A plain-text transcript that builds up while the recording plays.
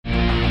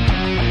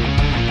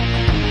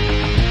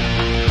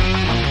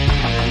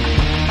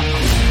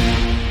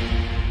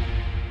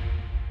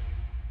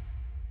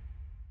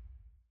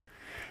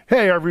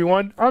Hey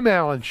everyone, I'm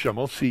Alan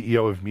Schimmel,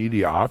 CEO of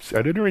Media Ops,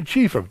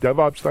 editor-in-chief of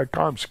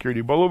DevOps.com,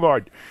 Security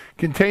Boulevard,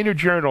 Container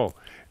Journal,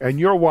 and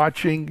you're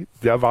watching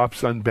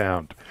DevOps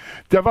Unbound.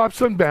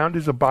 DevOps Unbound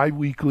is a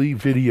bi-weekly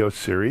video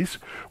series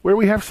where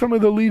we have some of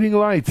the leading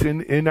lights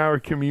in our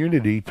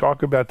community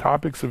talk about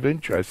topics of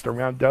interest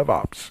around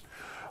DevOps.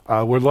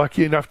 We're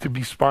lucky enough to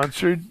be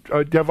sponsored,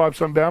 DevOps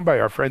Unbound, by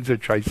our friends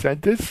at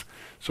Tricentis.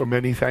 So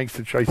many thanks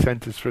to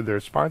Tricentis for their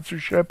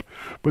sponsorship.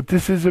 But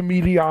this is a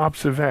Media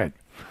Ops event.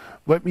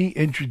 Let me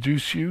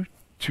introduce you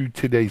to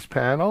today's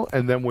panel,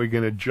 and then we're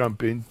going to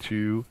jump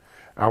into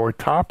our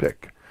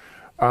topic.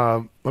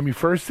 Let me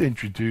first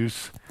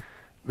introduce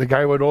the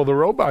guy with all the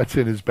robots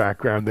in his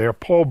background there,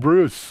 Paul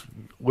Bruce,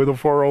 with a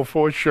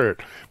 404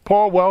 shirt.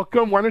 Paul,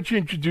 welcome. Why don't you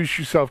introduce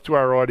yourself to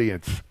our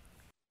audience?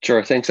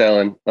 Sure. Thanks,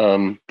 Alan.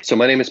 So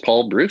my name is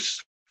Paul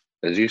Bruce,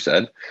 as you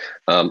said.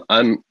 I'm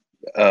on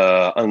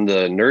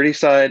the nerdy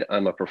side.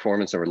 I'm a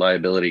performance and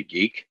reliability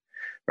geek.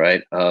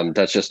 Right.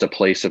 That's just a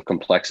place of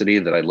complexity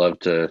that I love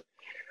to.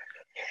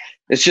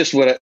 It's just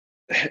my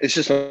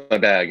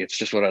bag. It's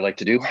just what I like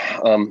to do.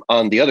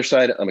 On the other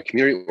side, I'm a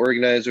community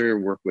organizer,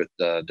 work with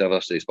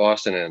DevOps Days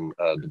Boston and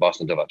the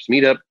Boston DevOps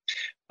Meetup.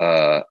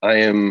 I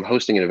am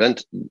hosting an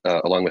event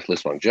along with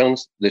Liz Fong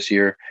Jones this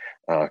year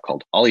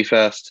called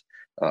OlliFest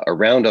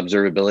around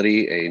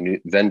observability, a new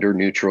vendor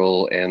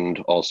neutral and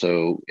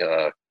also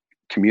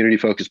community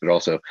focused, but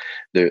also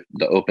the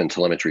open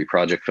telemetry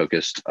project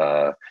focused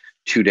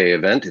 2-day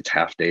event. It's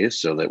half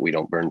days so that we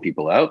don't burn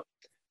people out.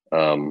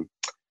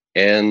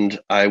 And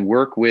I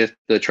work with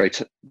the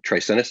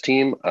Tricentis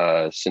team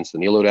since the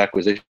Neoload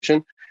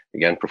acquisition.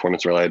 Again,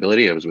 performance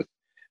reliability. I was with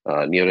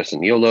Neodis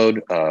and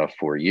Neoload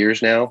for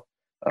years now.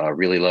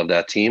 Really love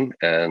that team.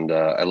 And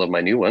I love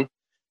my new one,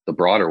 the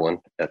broader one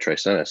at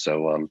Tricentis.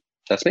 So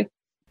that's me.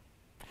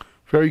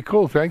 Very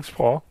cool. Thanks,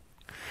 Paul.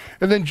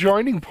 And then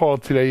joining Paul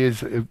today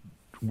is, we're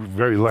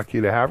very lucky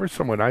to have her,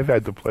 someone I've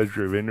had the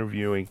pleasure of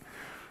interviewing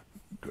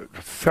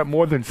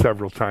more than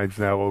several times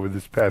now over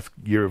this past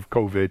year of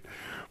COVID,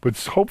 but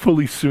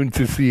hopefully soon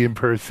to see in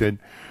person.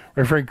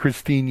 My friend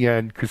Christine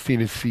Yen.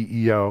 Christine is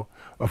CEO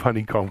of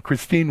Honeycomb.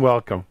 Christine,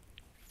 welcome.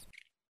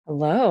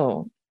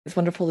 Hello. It's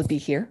wonderful to be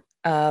here.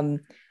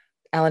 Alan,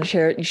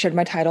 you shared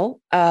my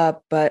title,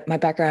 but my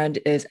background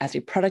is as a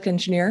product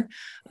engineer.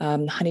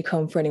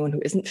 Honeycomb, for anyone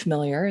who isn't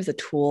familiar, is a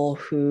tool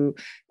for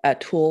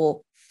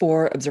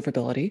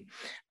observability.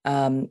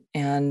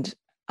 And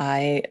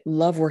I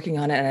love working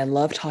on it, and I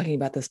love talking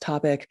about this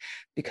topic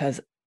because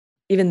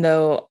even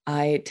though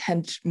I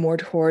tend more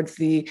towards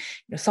the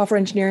software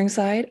engineering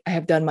side, I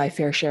have done my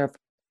fair share of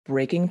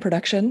breaking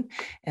production.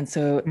 And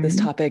so this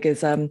topic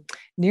is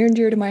near and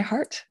dear to my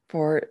heart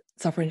for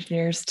software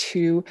engineers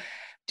to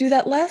do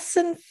that less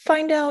and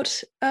find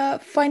out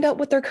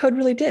what their code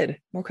really did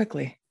more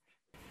quickly.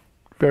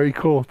 Very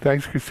cool.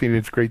 Thanks, Christine.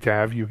 It's great to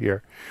have you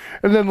here.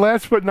 And then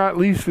last but not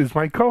least is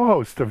my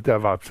co-host of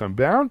DevOps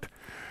Unbound.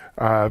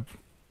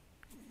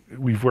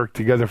 We've worked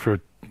together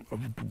for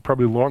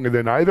probably longer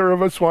than either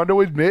of us want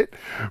to admit,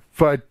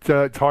 but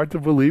it's hard to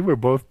believe we're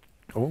both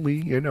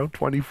only,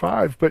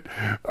 25. But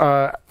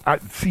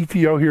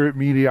CTO here at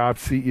Media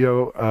Ops,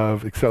 CEO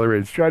of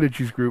Accelerated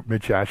Strategies Group,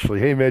 Mitch Ashley.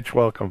 Hey, Mitch,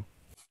 welcome.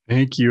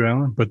 Thank you,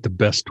 Alan. But the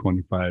best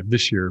 25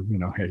 this year,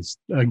 hey,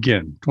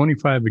 again,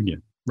 25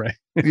 again, right?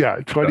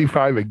 Yeah,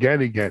 25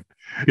 again. Good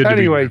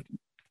Anyway,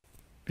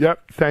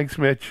 yep, thanks,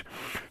 Mitch.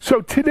 So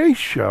today's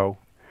show,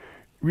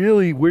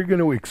 really, we're going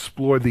to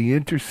explore the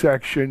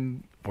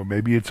intersection, or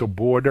maybe it's a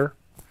border,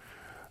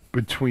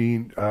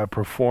 between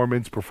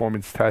performance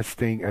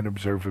testing, and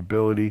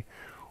observability.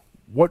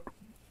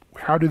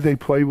 How do they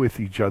play with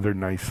each other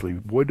nicely?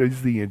 What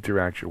is the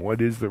interaction?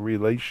 What is the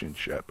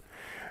relationship?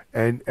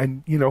 And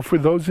for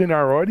those in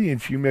our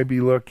audience, you may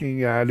be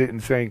looking at it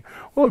and saying,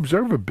 well,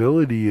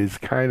 observability is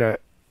kind of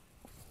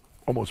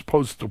almost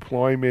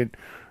post-deployment.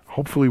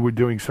 Hopefully we're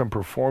doing some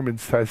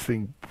performance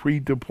testing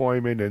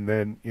pre-deployment and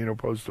then,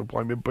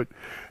 post-deployment. But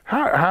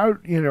how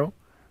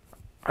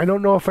I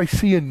don't know if I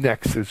see a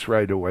nexus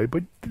right away,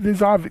 but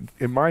there's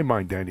in my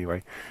mind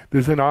anyway,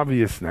 there's an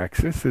obvious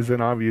nexus, there's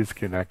an obvious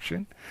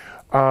connection.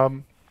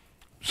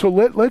 So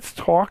let's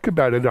talk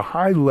about it at a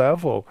high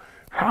level.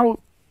 How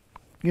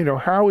is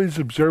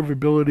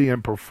observability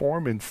and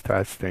performance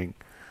testing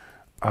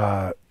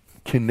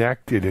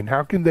connected, and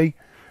how can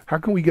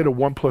we get a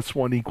 1 +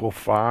 1 =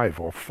 5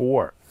 or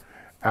 4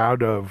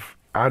 out of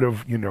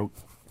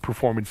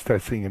performance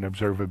testing and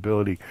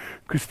observability?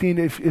 Christine,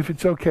 if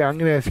it's okay, I'm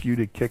going to ask you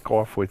to kick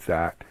off with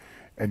that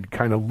and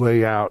kind of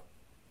lay out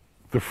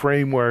the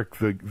framework,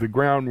 the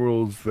ground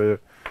rules, and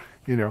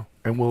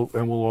we'll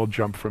all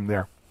jump from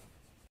there.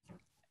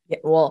 Yeah,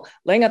 well,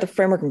 laying out the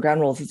framework and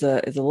ground rules is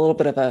a little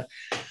bit of a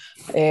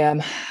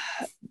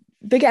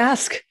big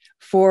ask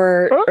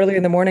for early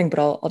in the morning, but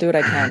I'll do what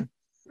I can.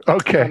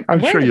 Okay, I'm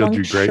sure you'll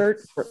do great.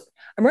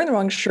 I'm wearing the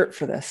wrong shirt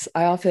for this.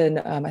 I often,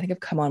 I think I've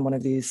come on one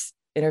of these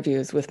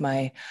interviews with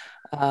my,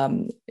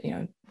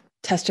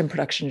 test and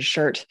production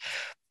shirt,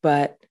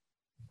 but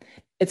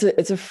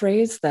it's a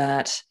phrase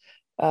that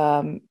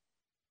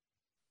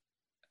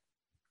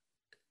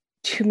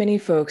too many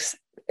folks,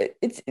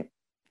 it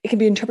can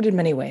be interpreted in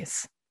many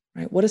ways,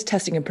 right? What does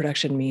testing in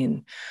production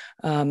mean?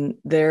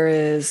 There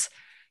is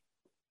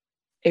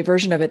a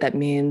version of it that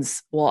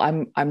means, well,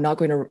 I'm not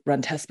going to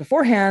run tests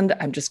beforehand.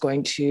 I'm just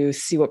going to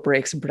see what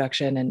breaks in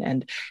production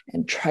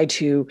and try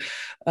to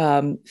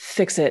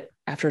fix it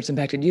after it's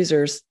impacted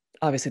users.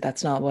 Obviously,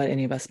 that's not what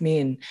any of us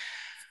mean.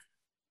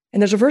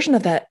 And there's a version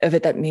of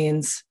it that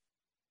means,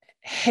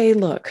 hey,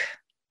 look,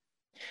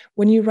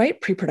 when you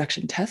write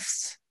pre-production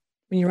tests,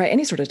 when you write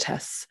any sort of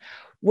tests,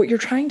 what you're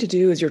trying to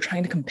do is you're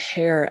trying to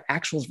compare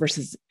actuals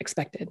versus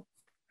expected.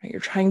 Right?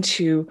 You're trying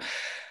to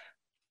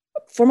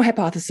form a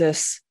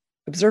hypothesis,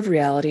 observe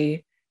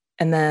reality,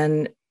 and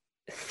then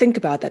think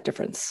about that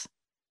difference.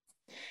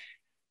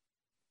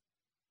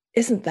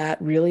 Isn't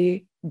that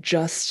really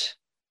just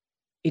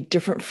a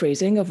different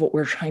phrasing of what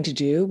we're trying to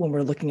do when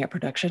we're looking at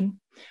production?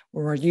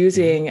 When we're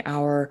using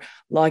our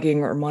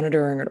logging or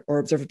monitoring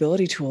or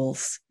observability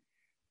tools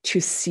to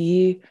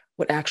see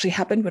what actually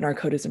happened when our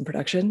code is in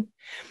production.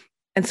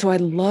 And so I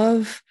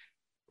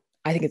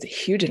think it's a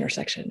huge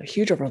intersection, a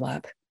huge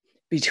overlap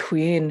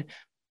between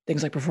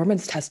things like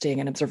performance testing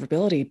and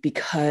observability,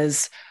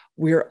 because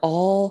we're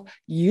all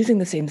using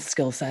the same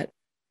skill set.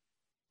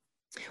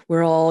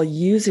 We're all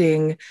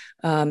using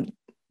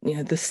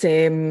the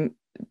same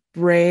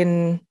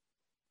brain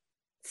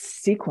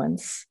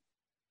sequence.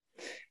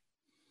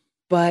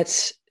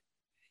 But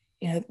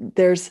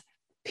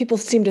people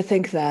seem to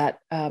think that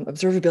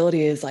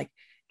observability is like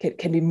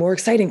can be more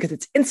exciting because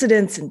it's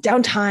incidents and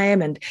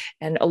downtime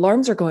and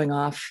alarms are going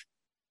off.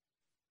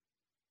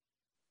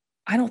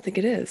 I don't think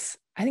it is.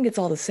 I think it's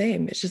all the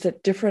same. It's just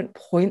at different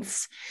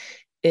points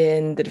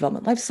in the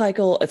development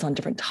lifecycle. It's on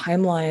different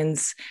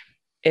timelines.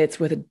 It's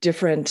with a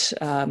different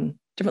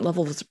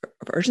levels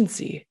of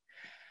urgency.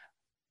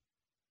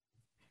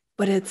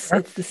 But it's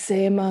the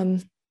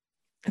same.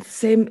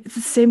 It's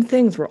the same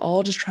things we're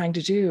all just trying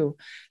to do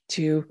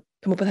to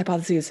come up with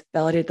hypotheses,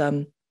 validate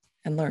them,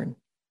 and learn.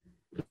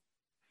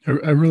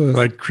 I really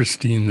like,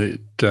 Christine,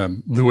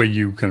 that the way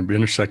you kind of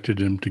intersected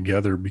them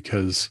together,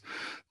 because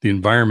the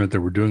environment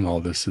that we're doing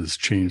all this has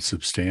changed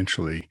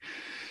substantially.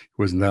 It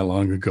wasn't that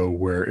long ago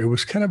where it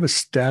was kind of a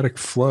static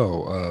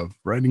flow of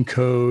writing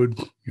code.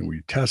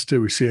 We test it,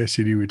 we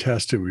CI/CD, we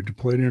test it, we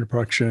deploy it into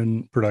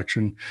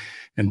production,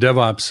 and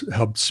DevOps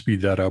helped speed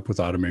that up with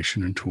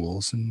automation and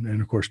tools,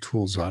 and of course,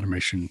 tools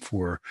automation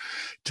for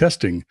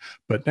testing.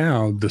 But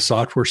now the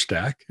software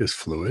stack is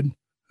fluid,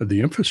 the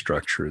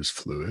infrastructure is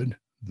fluid.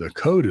 The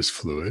code is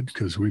fluid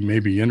because we may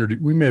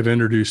have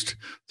introduced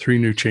 3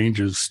 new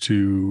changes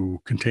to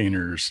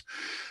containers,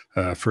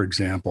 for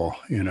example,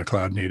 in a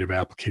cloud native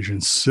application,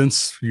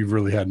 since you've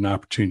really had an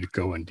opportunity to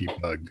go and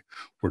debug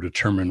or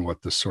determine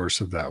what the source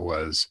of that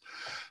was.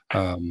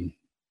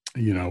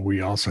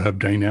 We also have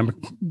dynamic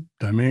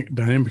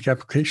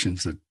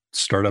applications that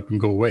start up and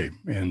go away,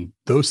 and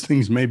those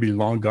things may be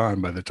long gone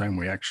by the time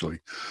we actually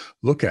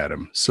look at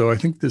them. So I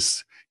think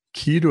this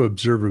key to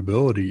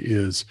observability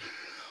is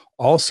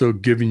also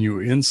giving you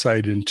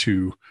insight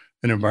into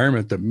an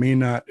environment that may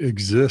not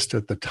exist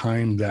at the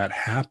time that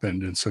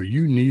happened. And so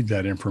you need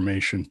that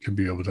information to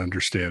be able to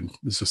understand,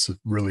 is this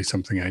really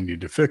something I need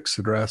to fix,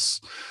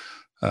 address,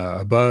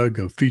 a bug,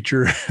 a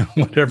feature,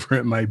 whatever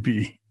it might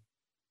be.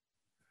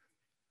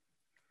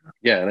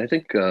 Yeah, and I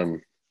think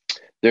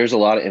there's a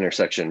lot of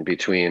intersection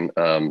between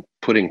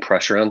putting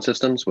pressure on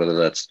systems, whether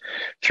that's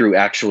through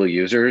actual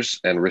users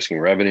and risking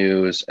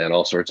revenues and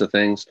all sorts of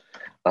things,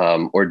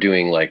 or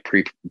doing like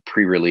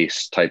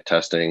pre-release type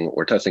testing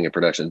or testing in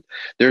production.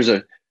 There's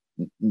a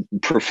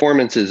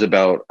performance is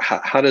about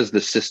how does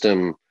the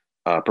system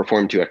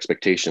perform to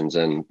expectations,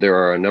 and there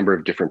are a number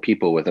of different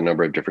people with a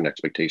number of different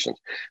expectations.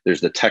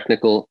 There's the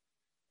technical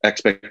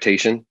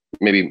expectation,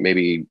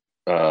 maybe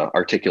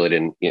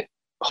articulated in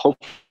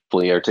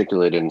hopefully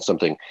articulated in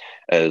something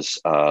as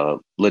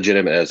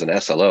legitimate as an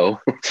SLO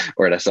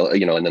or an SL,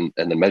 and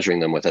then measuring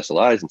them with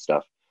SLIs and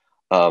stuff.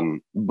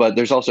 But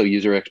there's also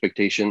user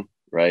expectation,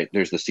 right?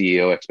 There's the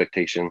CEO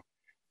expectation.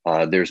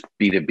 There's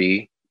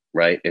B2B,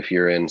 right? If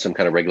you're in some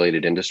kind of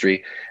regulated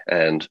industry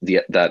and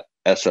that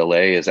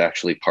SLA is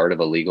actually part of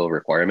a legal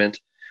requirement,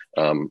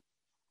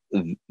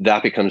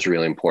 that becomes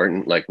really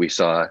important. Like we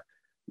saw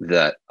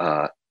that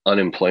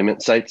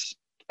unemployment sites,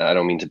 I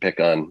don't mean to pick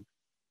on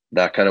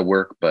that kind of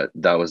work, but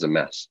that was a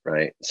mess,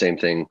 right? Same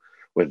thing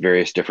with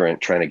various different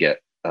trying to get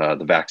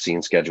the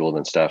vaccine scheduled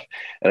and stuff.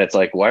 And it's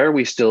like, why are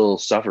we still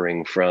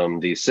suffering from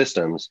these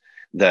systems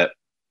that,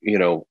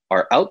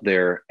 are out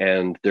there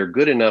and they're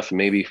good enough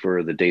maybe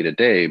for the day to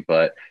day,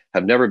 but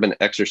have never been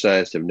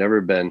exercised, have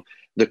never been,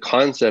 the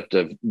concept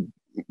of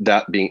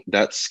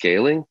that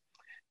scaling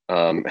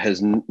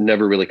has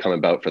never really come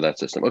about for that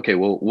system. Okay,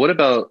 well, what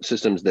about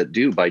systems that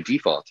do by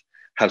default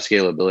have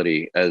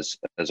scalability as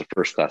a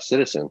first class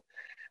citizen?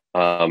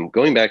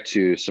 Going back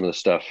to some of the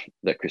stuff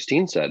that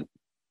Christine said,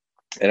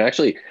 and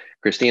actually,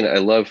 Christine, I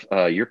love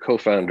your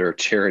co-founder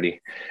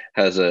Charity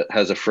has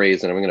a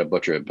phrase, and I'm going to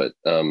butcher it, but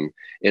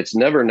it's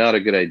never not a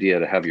good idea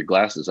to have your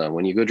glasses on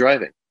when you go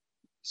driving,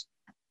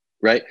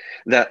 right?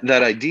 That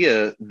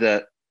idea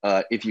that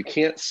if you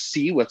can't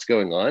see what's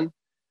going on,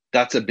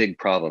 that's a big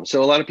problem.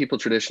 So a lot of people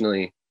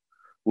traditionally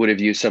would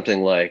have used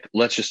something like,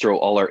 let's just throw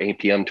all our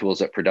APM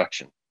tools at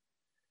production.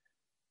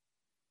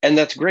 And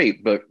that's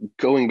great. But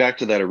going back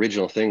to that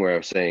original thing where I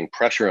was saying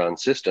pressure on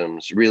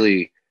systems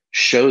really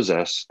shows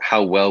us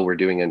how well we're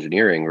doing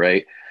engineering,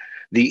 right?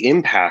 The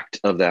impact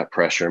of that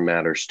pressure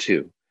matters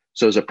too.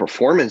 So as a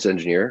performance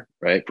engineer,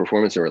 right,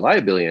 performance and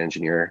reliability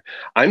engineer,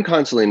 I'm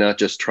constantly not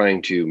just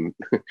trying to,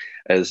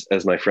 as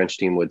my French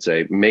team would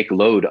say, make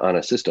load on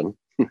a system,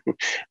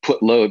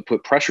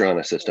 put pressure on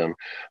a system,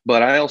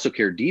 but I also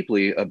care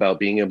deeply about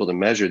being able to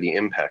measure the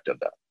impact of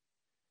that.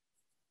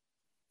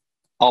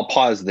 I'll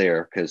pause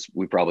there because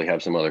we probably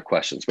have some other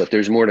questions, but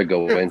there's more to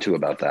go into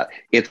about that.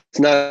 It's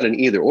not an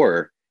either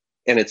or,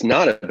 and it's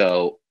not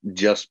about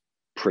just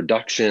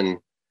production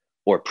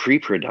or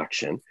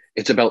pre-production.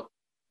 It's about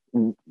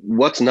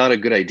what's not a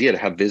good idea to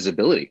have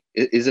visibility.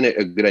 Isn't it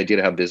a good idea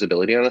to have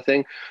visibility on a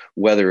thing,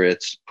 whether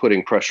it's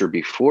putting pressure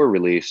before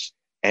release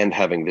and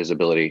having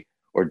visibility,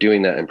 or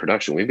doing that in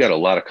production? We've got a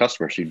lot of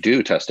customers who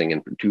do testing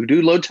and who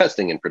do load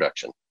testing in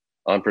production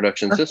on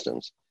production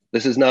systems.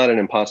 This is not an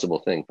impossible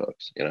thing,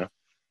 folks, you know?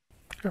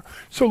 Yeah.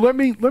 So let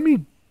me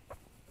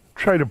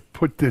try to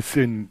put this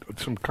in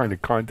some kind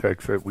of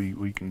context that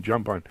we can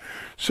jump on.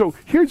 So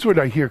here's what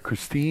I hear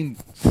Christine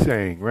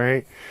saying,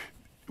 right?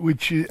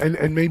 Which is,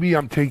 and maybe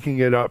I'm taking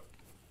it up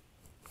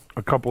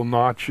a couple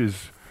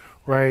notches,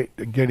 right?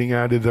 Getting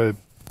out of the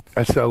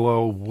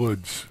SLO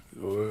woods,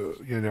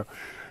 you know.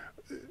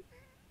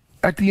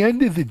 At the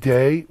end of the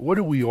day, what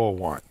do we all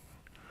want?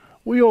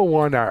 We all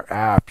want our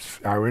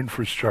apps, our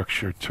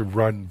infrastructure to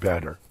run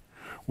better.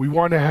 We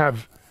want to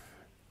have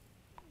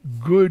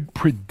good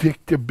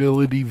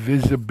predictability,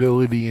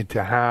 visibility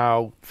into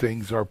how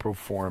things are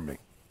performing,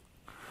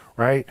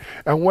 right?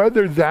 And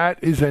whether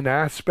that is an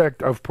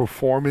aspect of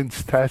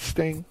performance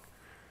testing,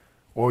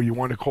 or you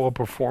want to call it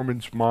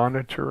performance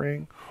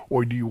monitoring,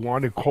 or do you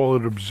want to call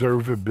it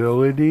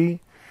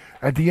observability,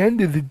 at the end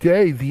of the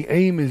day, the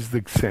aim is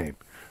the same,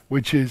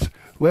 which is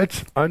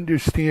let's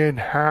understand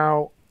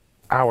how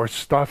our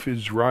stuff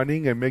is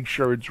running and make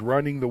sure it's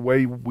running the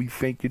way we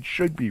think it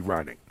should be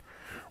running.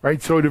 Right,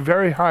 so at a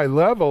very high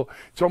level,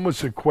 it's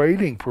almost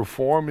equating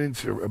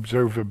performance or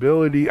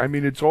observability. I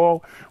mean, it's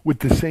all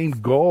with the same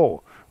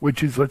goal,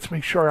 which is let's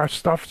make sure our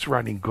stuff's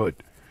running good,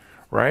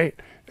 right,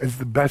 as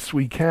the best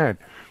we can.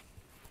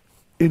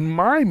 In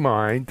my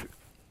mind,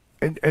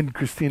 and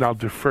Christine, I'll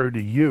defer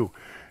to you,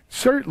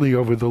 certainly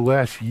over the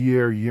last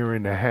year, year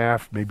and a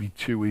half, maybe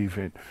two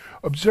even,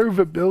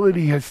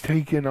 observability has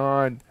taken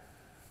on,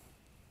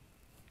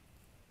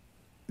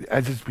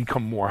 as it's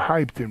become more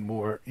hyped and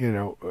more, you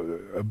know,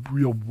 a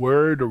real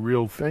word, a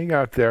real thing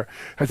out there,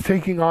 has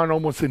taken on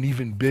almost an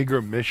even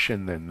bigger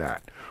mission than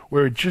that,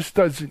 where it just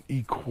doesn't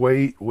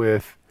equate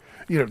with,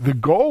 you know, the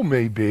goal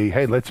may be,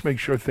 hey, let's make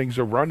sure things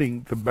are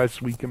running the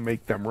best we can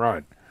make them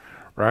run,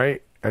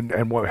 right? And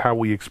how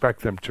we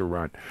expect them to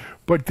run.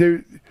 But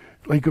there,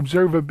 like,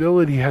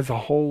 observability has a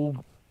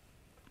whole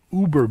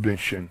uber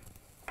mission,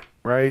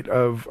 right,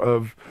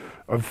 of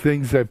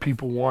things that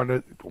people want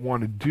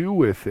to do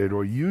with it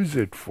or use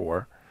it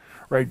for,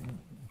 right?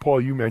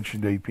 Paul, you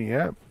mentioned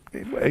APM.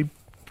 A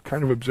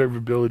kind of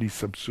observability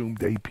subsumed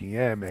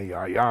APM,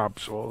 AI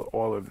ops,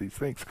 all of these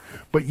things.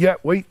 But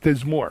yet, wait,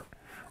 there's more,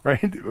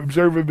 right?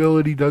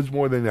 Observability does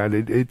more than that.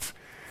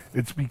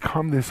 It's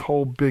become this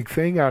whole big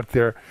thing out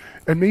there,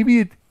 and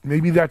maybe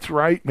that's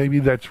right, maybe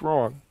that's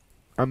wrong.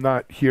 I'm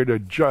not here to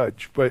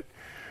judge, but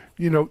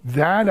you know,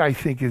 that I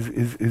think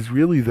is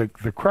really the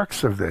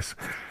crux of this.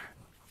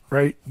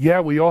 Right?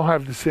 Yeah, we all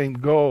have the same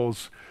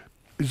goals.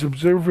 Is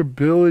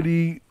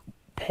observability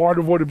part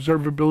of what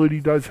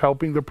observability does,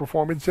 helping the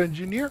performance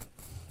engineer?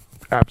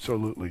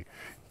 Absolutely.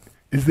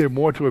 Is there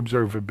more to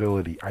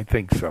observability? I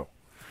think so.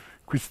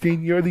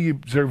 Christine, you're the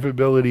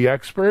observability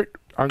expert.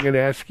 I'm going to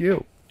ask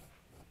you.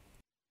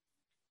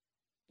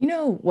 You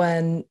know,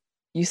 when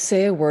you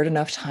say a word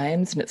enough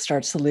times and it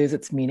starts to lose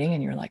its meaning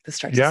and you're like, this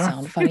starts to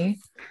sound funny.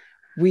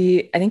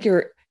 I think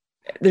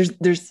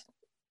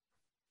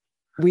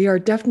we are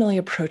definitely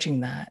approaching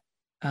that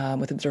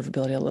with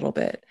observability a little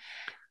bit.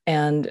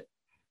 And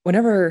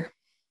whenever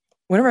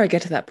I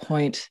get to that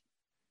point,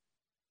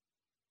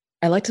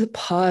 I like to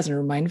pause and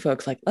remind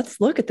folks, like, let's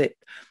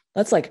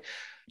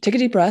take a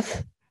deep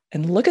breath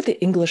and look at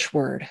the English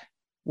word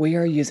we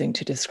are using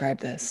to describe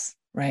this,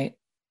 right?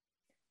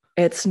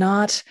 It's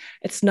not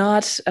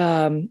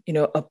you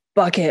know, a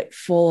bucket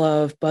full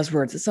of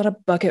buzzwords. It's not a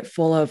bucket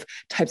full of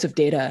types of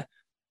data.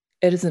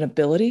 It is an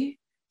ability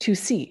to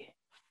see.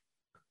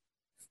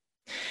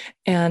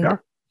 And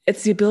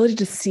it's the ability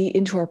to see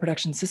into our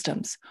production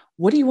systems.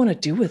 What do you want to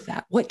do with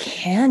that? What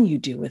can you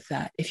do with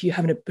that if you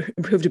have an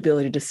improved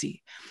ability to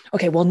see?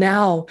 Okay, well,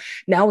 now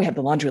we have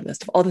the laundry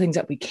list of all the things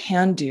that we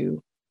can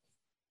do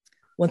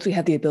once we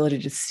have the ability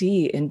to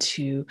see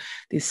into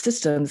these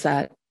systems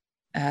that,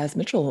 as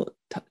Mitchell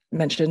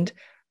mentioned,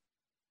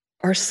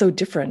 are so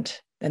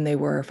different than they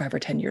were 5 or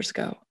 10 years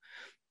ago.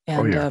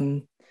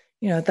 And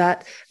you know,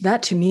 that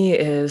to me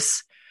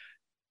is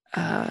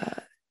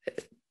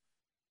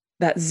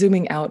that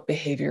zooming out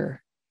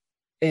behavior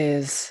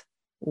is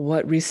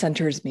what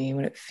recenters me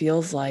when it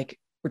feels like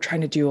we're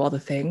trying to do all the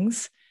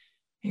things.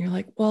 And you're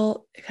like,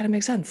 well, it kind of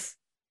makes sense.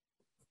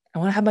 I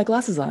want to have my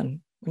glasses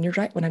on when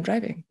I'm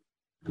driving.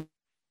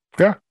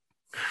 Yeah.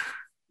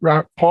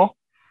 Right, Paul?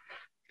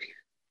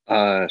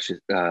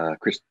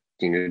 Christine,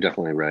 you're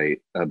definitely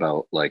right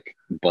about like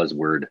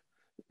buzzword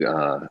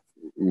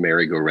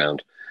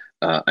merry-go-round.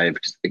 I've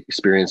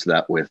experienced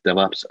that with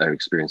DevOps. I've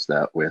experienced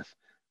that with,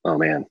 oh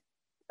man,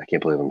 I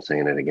can't believe I'm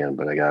saying it again,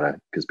 but I gotta,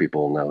 because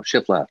people know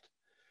shift left,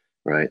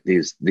 right?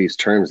 These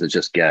terms that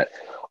just get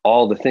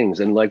all the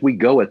things, and like we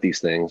go at these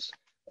things,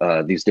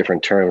 these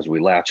different terms, we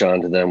latch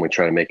onto them, we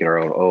try to make it our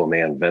own. Oh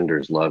man,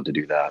 vendors love to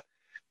do that,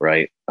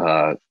 right?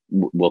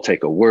 We'll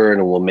take a word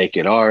and we'll make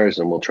it ours,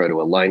 and we'll try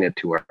to align it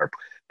to our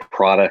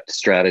product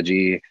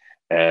strategy.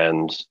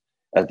 And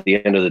at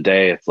the end of the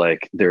day, it's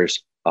like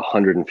there's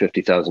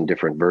 150,000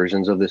 different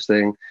versions of this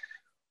thing,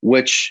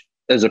 which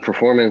as a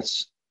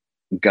performance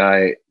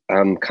guy,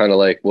 I'm kind of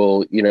like,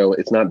 well,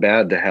 it's not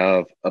bad to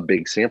have a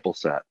big sample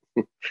set,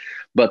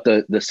 but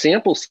the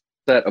sample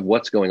set of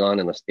what's going on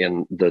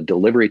in the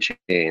delivery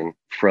chain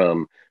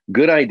from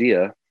good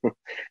idea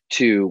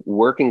to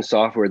working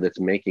software that's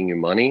making you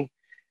money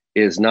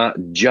is not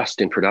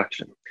just in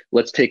production.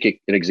 Let's take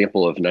an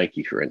example of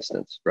Nike, for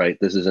instance, right?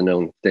 This is a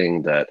known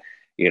thing that,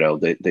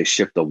 they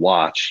ship the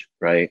watch,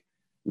 right?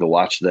 The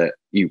watch that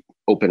you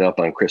open up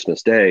on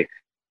Christmas Day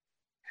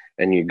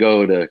and you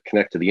go to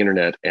connect to the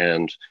internet,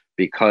 and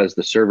because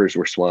the servers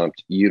were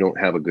swamped, you don't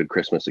have a good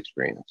Christmas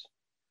experience,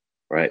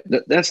 right?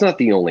 That's not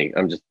the only,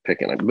 I'm just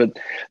picking it, but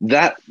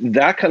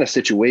that kind of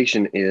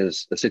situation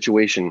is a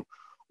situation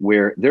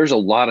where there's a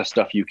lot of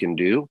stuff you can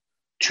do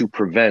to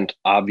prevent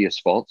obvious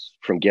faults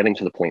from getting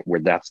to the point where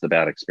that's the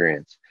bad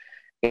experience.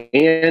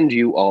 And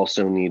you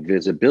also need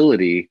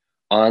visibility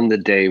on the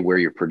day where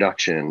your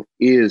production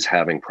is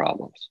having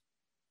problems,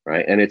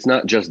 right? And it's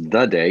not just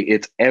the day,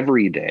 it's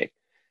every day.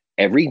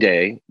 Every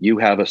day you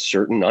have a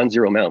certain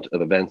non-zero amount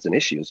of events and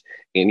issues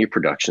in your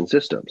production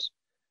systems.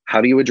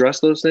 How do you address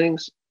those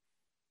things?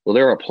 Well,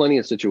 there are plenty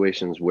of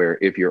situations where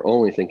if you're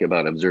only thinking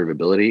about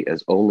observability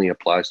as only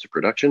applies to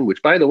production,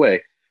 which by the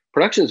way,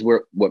 production is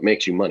what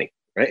makes you money,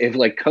 right? If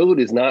like code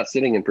is not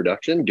sitting in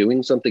production,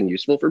 doing something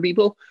useful for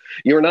people,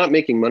 you're not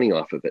making money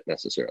off of it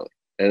necessarily.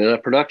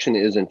 And production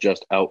isn't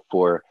just out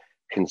for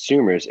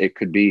consumers. It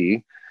could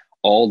be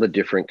all the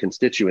different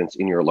constituents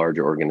in your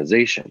larger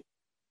organization,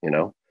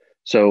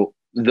 So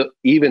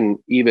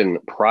even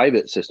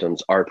private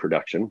systems are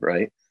production,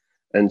 right?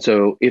 And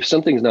so if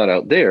something's not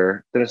out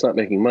there, then it's not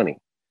making money.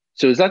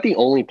 So is that the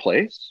only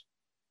place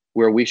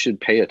where we should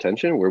pay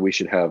attention, where we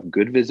should have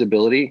good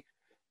visibility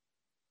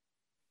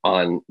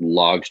on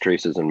logs,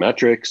 traces, and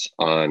metrics,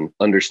 on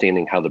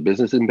understanding how the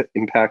business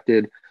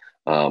impacted,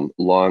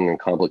 long and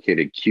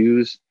complicated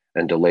queues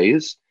and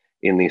delays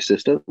in these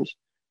systems?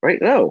 Right?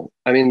 No,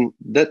 I mean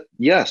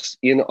yes,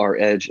 in our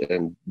edge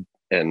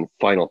and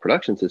final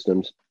production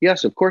systems,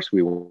 yes, of course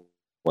we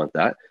want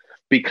that,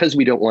 because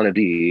we don't want to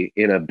be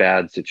in a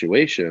bad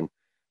situation,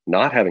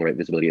 not having right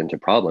visibility into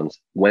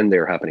problems when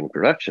they're happening in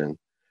production.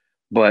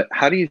 But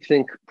how do you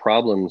think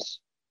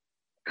problems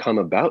come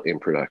about in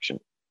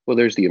production? Well,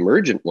 there's the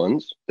emergent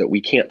ones that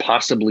we can't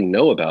possibly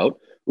know about.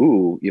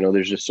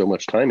 There's just so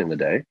much time in the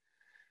day.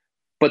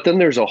 But then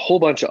there's a whole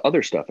bunch of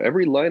other stuff.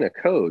 Every line of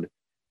code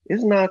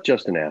is not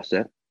just an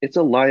asset, it's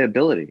a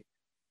liability.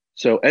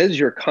 So as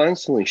you're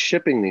constantly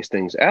shipping these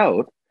things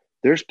out,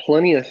 there's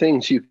plenty of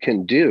things you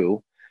can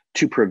do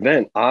to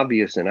prevent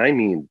obvious, and I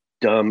mean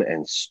dumb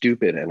and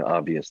stupid and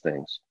obvious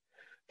things,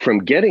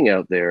 from getting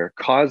out there,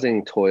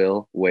 causing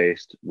toil,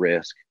 waste,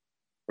 risk,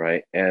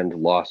 right? And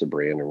loss of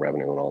brand and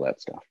revenue and all that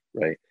stuff,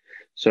 right?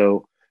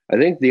 So I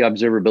think the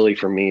observability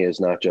for me is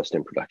not just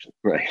in production,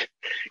 right?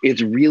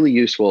 It's really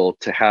useful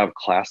to have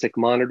classic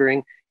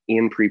monitoring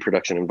in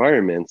pre-production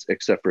environments,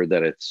 except for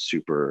that it's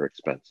super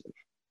expensive.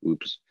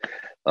 Oops.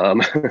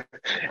 And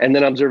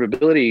then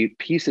observability,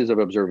 pieces of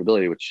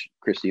observability, which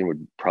Christine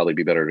would probably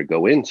be better to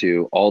go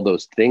into, all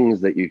those things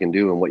that you can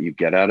do and what you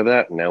get out of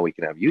that. And now we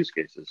can have use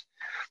cases.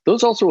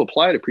 Those also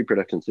apply to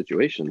pre-production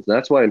situations.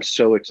 That's why I'm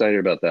so excited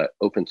about that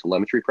open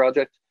telemetry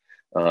project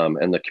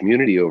and the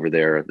community over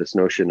there, this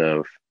notion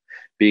of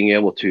being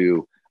able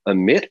to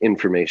emit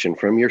information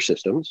from your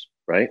systems,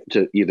 right?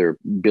 To either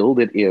build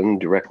it in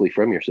directly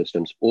from your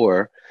systems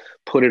or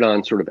put it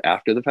on sort of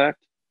after the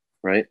fact,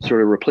 right?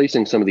 Sort of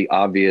replacing some of the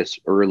obvious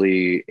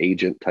early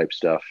agent type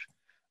stuff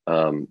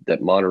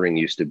that monitoring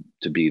used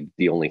to be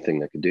the only thing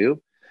that could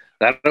do.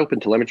 That open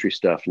telemetry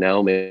stuff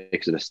now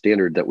makes it a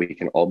standard that we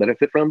can all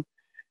benefit from,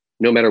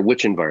 no matter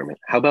which environment.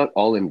 How about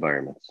all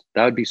environments?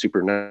 That would be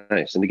super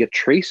nice. And to get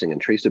tracing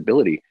and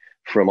traceability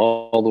from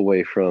all the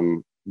way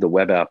from the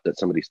web app that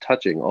somebody's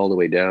touching all the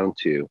way down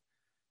to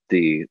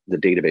the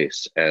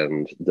database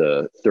and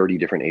the 30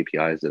 different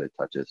APIs that it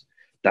touches.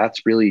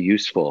 That's really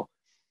useful,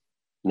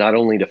 not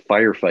only to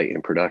firefight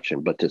in production,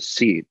 but to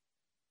see,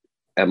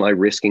 am I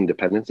risking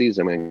dependencies?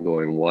 Am I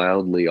going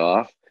wildly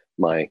off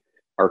my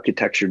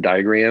architecture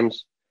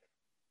diagrams?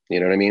 You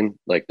know what I mean?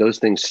 Like those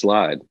things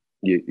slide.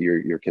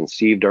 your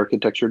conceived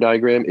architecture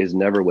diagram is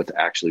never what's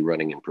actually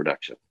running in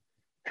production.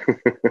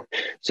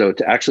 So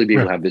to actually be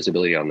able to have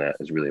visibility on that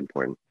is really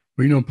important.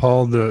 Well,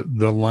 Paul,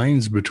 the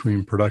lines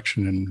between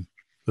production and,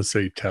 let's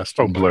say,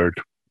 testing, blurred,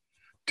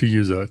 to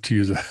use a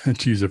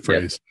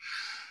phrase,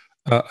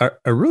 are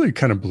really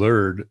kind of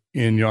blurred.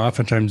 And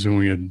oftentimes when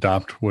we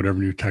adopt whatever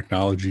new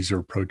technologies or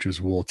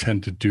approaches, we'll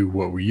tend to do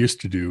what we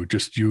used to do,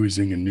 just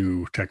using a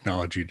new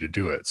technology to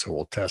do it. So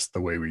we'll test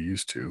the way we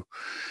used to.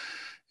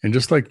 And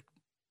just like,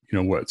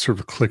 what sort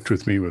of clicked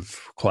with me with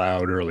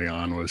cloud early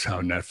on was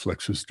how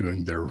Netflix was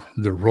doing their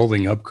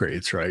rolling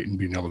upgrades, right? And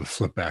being able to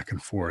flip back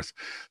and forth.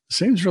 The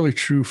same is really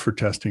true for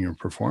testing and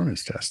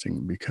performance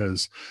testing,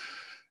 because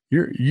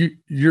your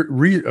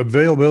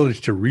availability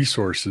to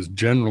resources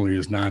generally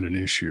is not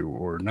an issue,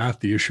 or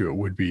not the issue it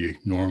would be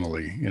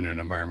normally in an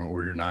environment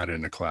where you're not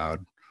in the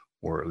cloud,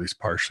 or at least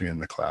partially in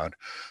the cloud.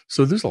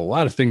 So there's a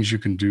lot of things you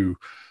can do,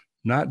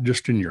 not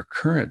just in your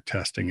current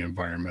testing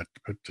environment,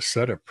 but to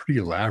set up pretty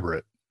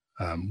elaborate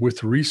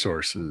with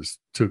resources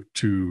to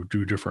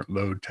do different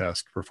load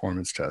test,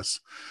 performance tests,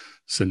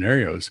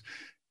 scenarios,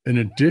 in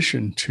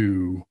addition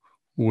to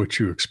what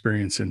you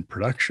experience in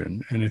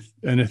production.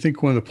 And I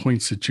think one of the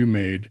points that you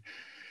made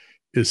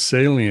is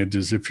salient,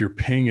 is if you're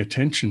paying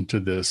attention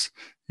to this,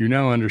 you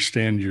now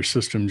understand your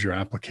systems, your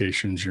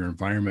applications, your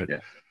environment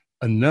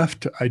enough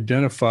to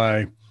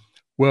identify,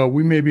 well,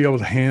 we may be able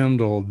to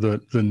handle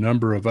the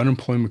number of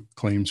unemployment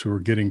claims we're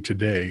getting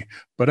today,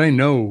 but I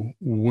know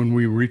when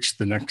we reach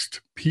the next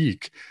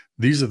peak,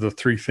 these are the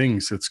three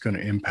things that's going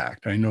to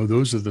impact. I know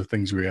those are the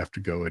things we have to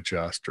go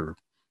adjust or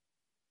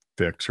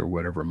fix or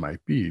whatever it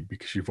might be,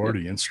 because you've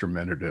already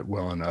instrumented it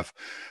well enough,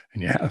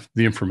 and you have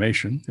the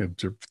information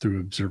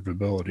through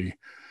observability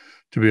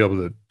to be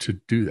able to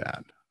do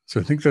that. So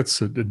I think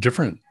that's a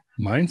different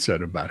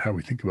mindset about how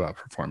we think about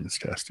performance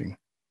testing.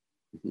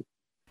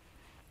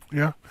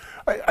 Yeah.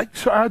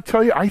 So I'll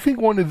tell you, I think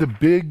one of the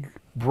big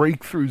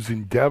breakthroughs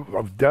in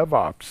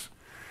DevOps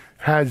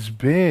has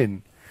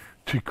been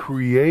to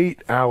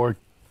create our,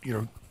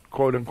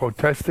 quote unquote,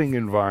 testing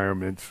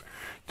environments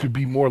to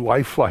be more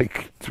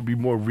lifelike, to be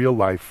more real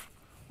life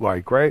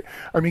like, right?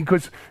 I mean,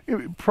 because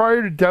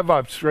prior to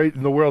DevOps, right,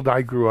 in the world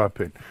I grew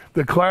up in,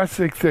 the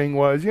classic thing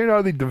was,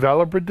 the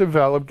developer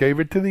developed,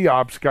 gave it to the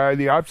ops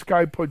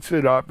guy puts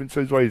it up and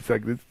says, wait a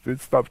second,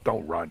 this stuff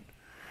don't run.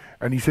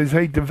 And he says,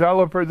 hey,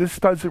 developer, this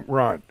doesn't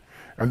run.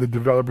 And the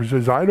developer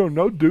says, I don't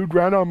know, dude,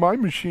 ran on my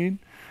machine,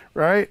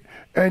 right?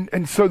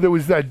 And so there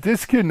was that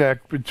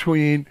disconnect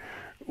between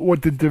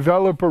what the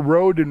developer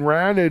wrote and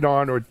ran it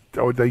on,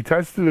 or they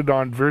tested it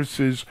on,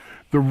 versus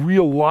the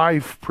real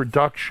life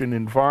production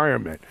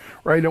environment,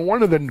 right? And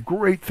one of the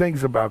great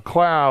things about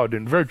cloud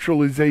and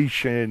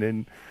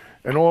virtualization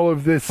and all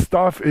of this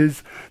stuff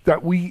is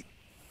that we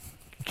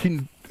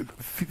can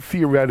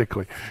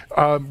theoretically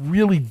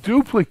really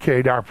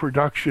duplicate our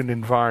production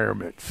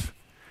environments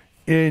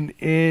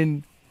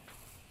in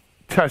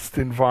test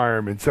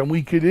environments, and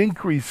we could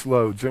increase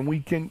loads, and we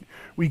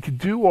could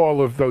do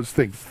all of those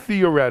things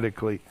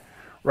theoretically,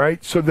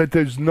 right? So that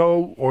there's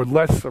no or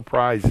less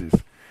surprises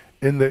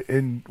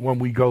in when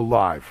we go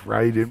live,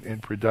 right, in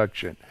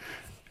production.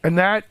 And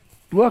that's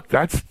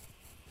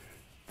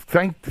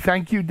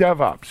thank you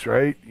DevOps,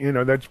 right?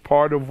 That's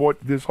part of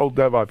what this whole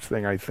DevOps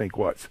thing I think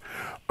was.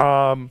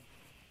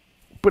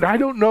 But I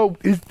don't know.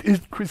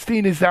 Is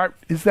Christine? Is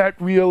that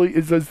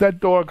really? Does that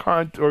dog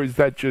hunt, or is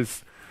that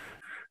just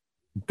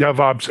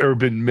DevOps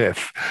urban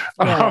myth?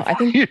 No, I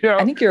think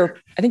you're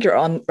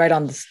right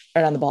on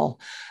the ball.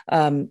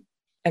 I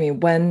mean,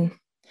 when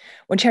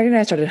Charity and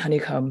I started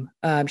Honeycomb,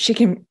 she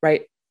came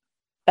right.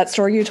 That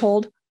story you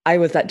told, I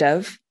was that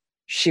dev,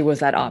 she was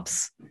that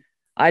ops.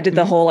 I did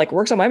the whole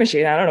works on my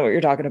machine. I don't know what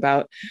you're talking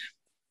about.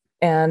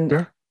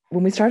 And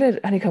when we started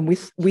Honeycomb,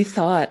 we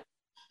thought,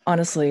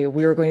 honestly,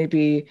 we were going to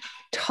be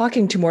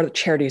talking to more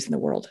charities in the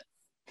world.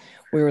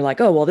 We were like,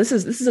 oh, well, this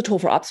is a tool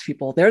for ops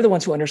people. They're the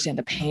ones who understand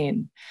the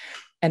pain.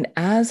 And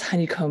as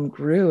Honeycomb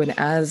grew and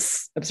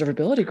as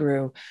observability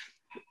grew,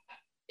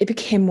 it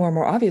became more and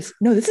more obvious.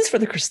 No, this is for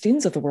the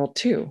Christines of the world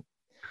too,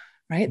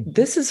 right?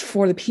 This is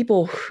for the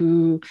people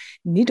who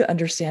need to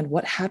understand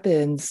what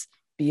happens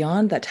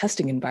beyond that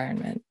testing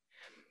environment.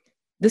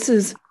 This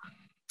is,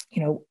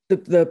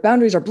 the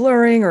boundaries are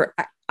blurring, or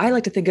I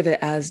like to think of it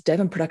as dev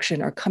and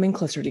production are coming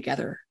closer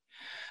together,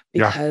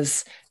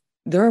 because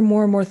there are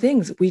more and more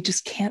things we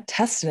just can't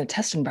test in a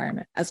test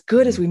environment. As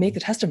good as we make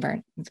the test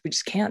environment, we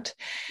just can't.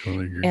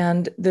 Totally agree.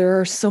 And there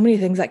are so many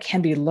things that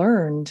can be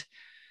learned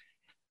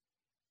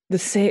the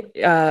same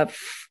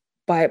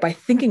by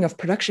thinking of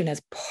production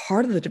as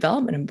part of the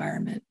development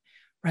environment,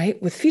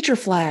 right? With feature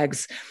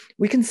flags,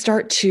 we can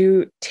start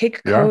to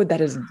take code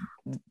that is,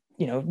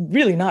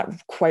 really not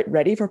quite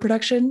ready for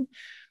production,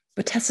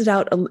 but test it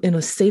out in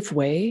a safe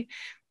way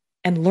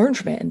and learn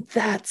from it. And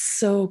that's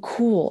so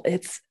cool.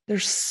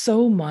 There's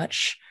so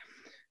much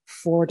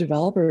for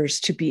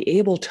developers to be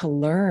able to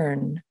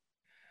learn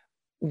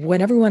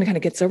when everyone kind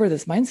of gets over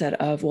this mindset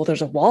of, well,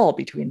 there's a wall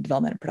between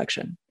development and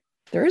production.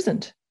 There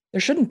isn't.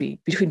 There shouldn't be,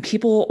 between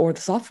people or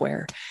the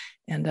software.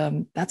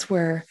 And that's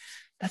where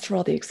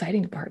all the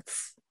exciting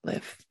parts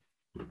live.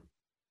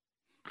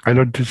 I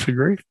don't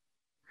disagree.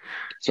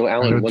 So,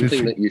 Alan, one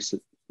thing that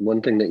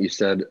you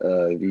said,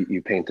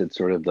 you painted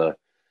sort of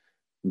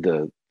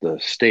the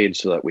stage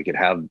so that we could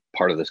have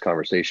part of this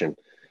conversation.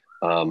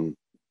 I'm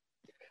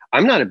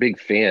not a big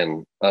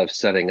fan of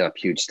setting up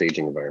huge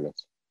staging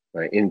environments.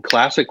 Right? In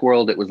classic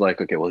world, it was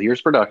like, okay, well,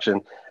 here's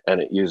production,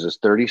 and it uses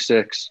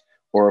 36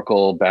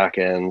 Oracle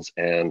backends.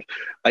 And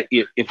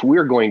if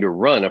we're going to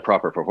run a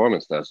proper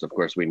performance test, of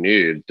course, we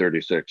need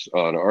 36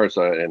 on our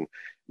side. And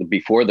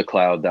before the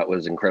cloud, that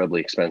was incredibly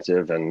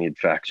expensive, and you'd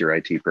fax your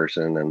IT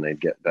person, and they'd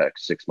get back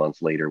 6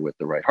 months later with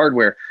the right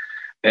hardware.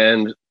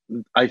 And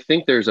I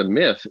think there's a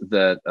myth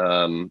that,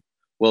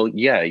 well,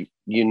 yeah,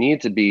 you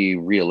need to be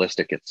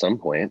realistic at some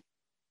point,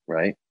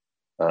 right?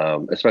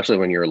 Especially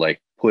when you're like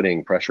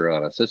putting pressure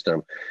on a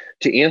system.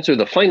 To answer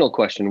the final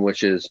question,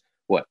 which is,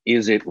 what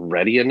is it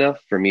ready enough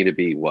for me to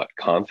be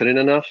confident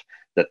enough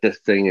that this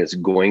thing is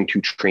going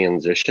to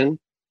transition,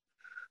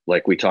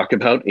 like we talk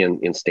about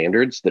in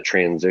standards, the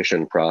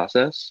transition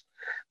process,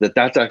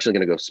 that's actually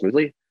going to go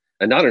smoothly,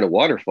 and not in a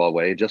waterfall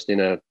way, just in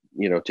a,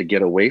 to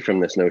get away from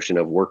this notion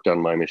of worked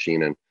on my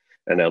machine and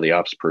now the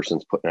ops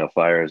person's putting out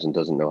fires and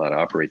doesn't know how to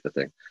operate the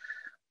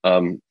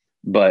thing.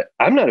 But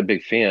I'm not a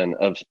big fan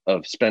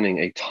of spending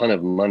a ton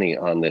of money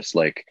on this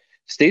like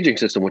staging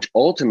system, which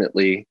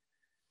ultimately,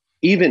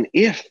 even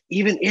if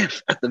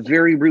at the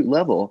very root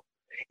level,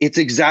 it's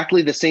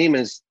exactly the same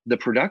as the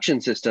production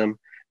system,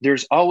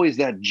 there's always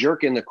that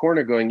jerk in the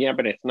corner going, yeah,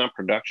 but it's not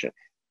production.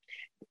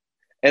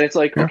 And it's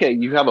like, okay,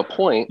 you have a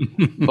point,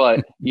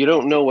 but you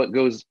don't know what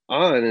goes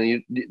on.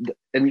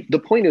 And the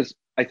point is,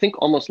 I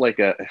think almost like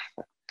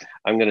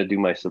I'm going to do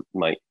my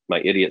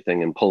idiot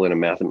thing and pull in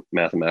a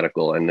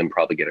mathematical and then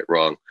probably get it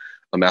wrong.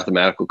 A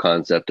mathematical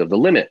concept of the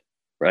limit,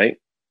 right?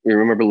 You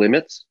remember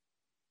limits?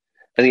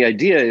 And the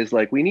idea is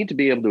like, we need to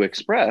be able to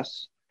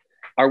express,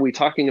 are we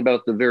talking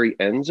about the very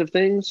ends of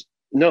things?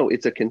 No,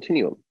 it's a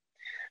continuum.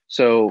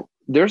 So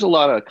there's a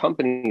lot of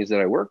companies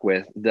that I work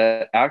with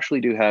that actually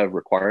do have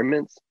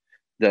requirements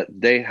that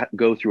they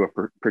go through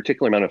a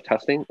particular amount of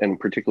testing and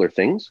particular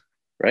things,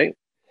 right?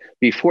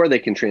 Before they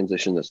can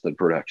transition this to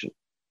production.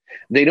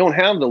 They don't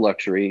have the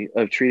luxury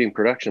of treating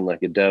production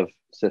like a dev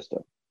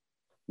system.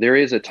 There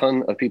is a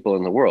ton of people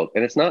in the world,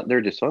 and it's not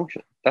their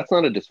dysfunction. That's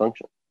not a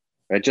dysfunction,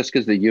 right? Just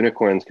because the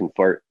unicorns can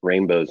fart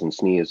rainbows and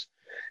sneeze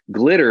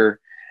glitter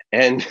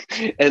and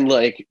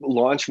like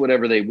launch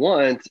whatever they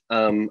want.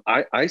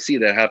 I see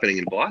that happening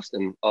in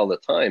Boston all the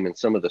time in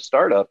some of the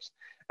startups,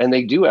 and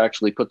they do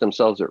actually put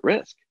themselves at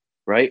risk,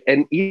 right?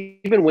 And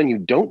even when you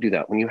don't do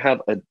that, when you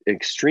have an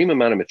extreme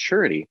amount of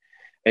maturity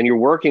and you're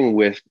working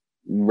with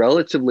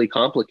relatively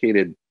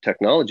complicated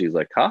technologies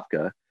like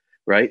Kafka,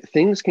 right?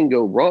 Things can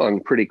go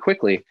wrong pretty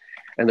quickly.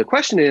 And the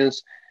question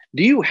is,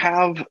 do you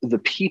have the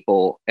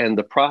people and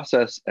the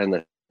process and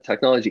the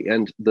technology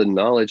and the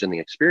knowledge and the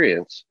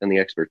experience and the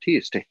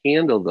expertise to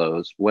handle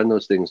those when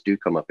those things do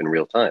come up in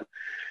real time?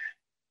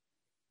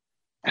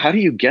 How do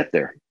you get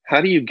there?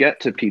 How do you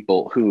get to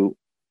people who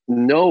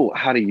know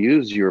how to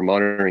use your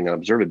monitoring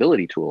and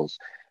observability tools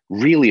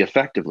really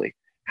effectively?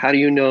 How do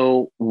you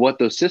know what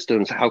those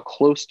systems, how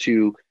close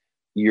to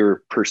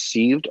your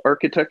perceived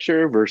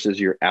architecture versus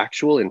your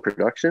actual in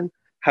production?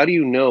 How do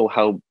you know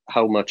how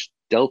much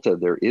delta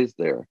there is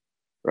there,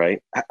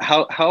 right?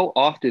 How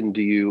often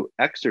do you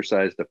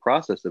exercise the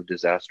process of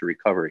disaster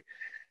recovery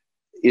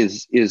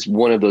is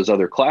one of those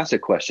other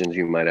classic questions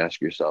you might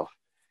ask yourself.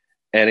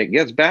 And it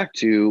gets back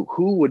to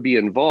who would be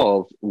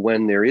involved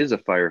when there is a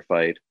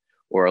firefight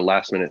or a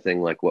last minute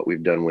thing like what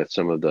we've done with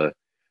some of the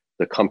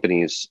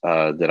companies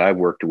that I've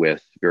worked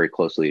with very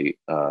closely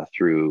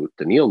through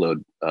the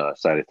NeoLoad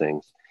side of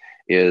things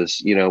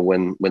is,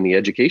 when the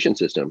education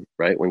system,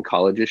 right, when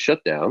colleges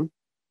shut down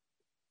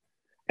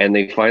and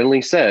they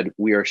finally said,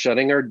 we are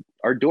shutting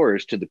our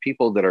doors to the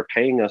people that are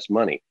paying us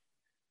money.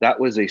 That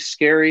was a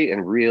scary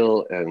and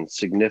real and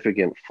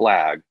significant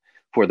flag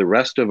for the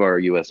rest of our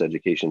US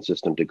education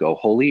system to go,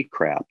 holy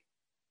crap.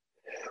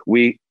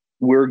 We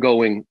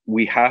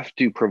have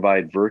to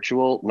provide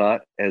virtual,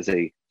 not as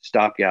a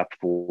stopgap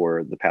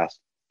for the past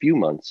few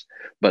months,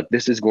 but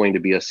this is going to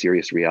be a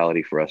serious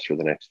reality for us for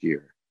the next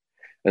year.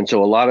 And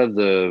so a lot of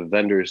the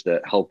vendors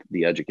that help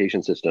the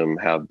education system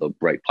have the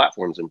right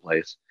platforms in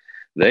place,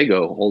 they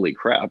go, holy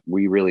crap,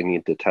 we really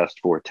need to test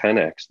for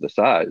 10x the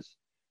size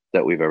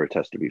that we've ever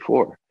tested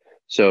before.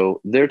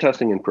 So they're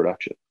testing in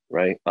production,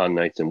 right? On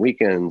nights and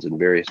weekends and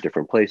various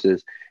different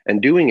places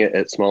and doing it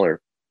at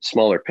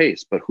smaller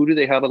pace. But who do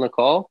they have on the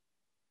call?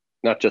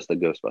 Not just the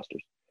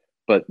Ghostbusters,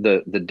 but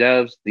the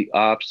devs, the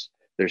ops,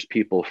 there's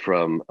people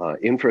from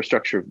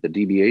infrastructure, the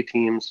DBA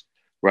teams,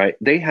 right?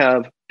 They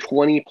have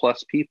 20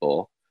 plus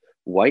people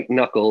white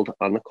knuckled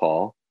on the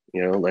call,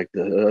 like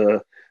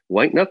the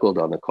white knuckled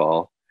on the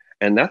call.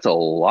 And that's a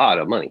lot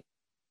of money,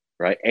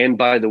 right? And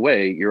by the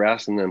way, you're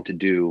asking them to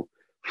do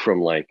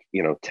from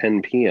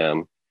 10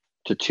 p.m.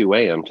 to 2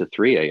 a.m. to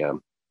 3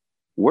 a.m.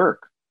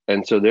 work.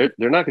 And so they're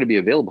not going to be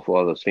available for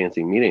all those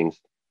fancy meetings,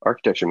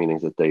 architecture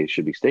meetings that they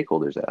should be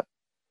stakeholders at.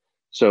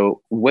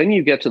 So when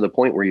you get to the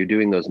point where you're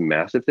doing those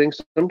massive things,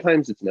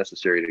 sometimes it's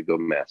necessary to go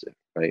massive,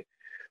 right?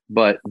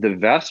 But the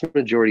vast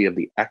majority of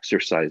the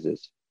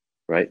exercises,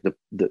 right?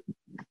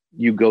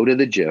 You go to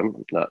the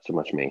gym, not so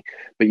much me,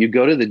 but you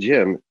go to the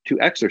gym to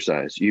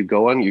exercise. You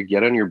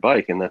get on your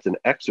bike, and that's an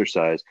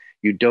exercise.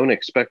 You don't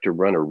expect to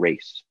run a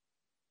race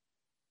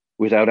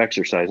without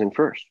exercising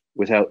first,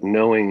 without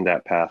knowing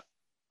that path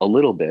a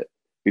little bit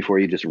before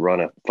you just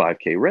run a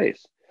 5K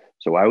race.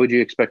 So why would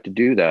you expect to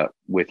do that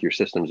with your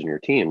systems and your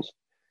teams?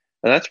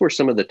 And that's where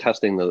some of the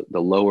testing,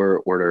 the lower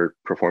order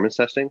performance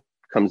testing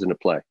comes into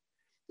play,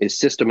 is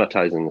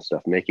systematizing the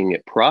stuff, making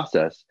it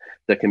process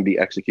that can be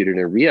executed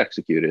and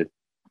re-executed,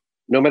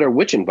 no matter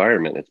which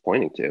environment it's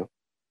pointing to.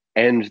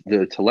 And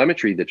the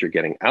telemetry that you're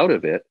getting out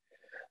of it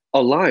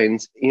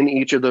aligns in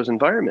each of those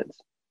environments.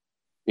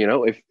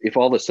 If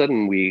all of a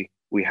sudden we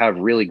have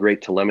really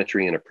great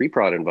telemetry in a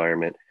pre-prod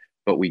environment,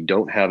 but we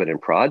don't have it in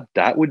prod,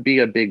 that would be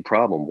a big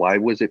problem. Why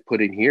was it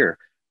put in here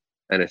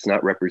and it's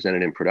not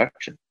represented in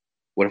production?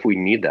 What if we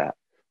need that?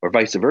 Or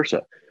vice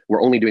versa?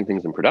 We're only doing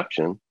things in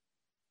production.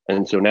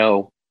 And so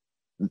now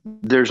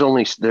there's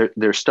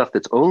stuff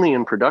that's only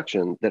in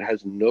production that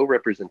has no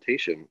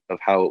representation of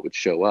how it would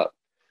show up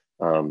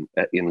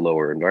in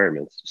lower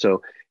environments.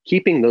 So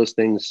keeping those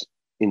things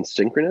in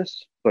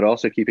synchronous, but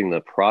also keeping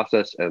the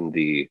process and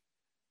the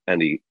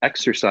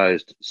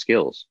exercised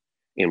skills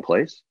in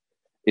place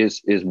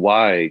is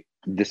why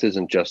this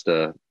isn't just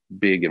a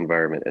big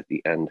environment at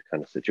the end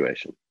kind of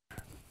situation.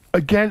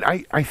 Again,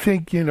 I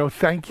think,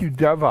 thank you,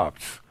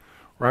 DevOps,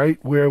 right?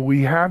 Where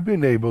we have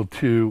been able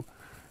to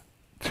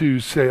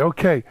say,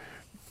 okay,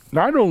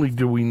 not only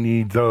do we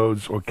need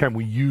those or can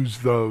we use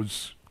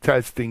those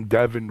testing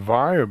dev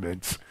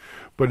environments,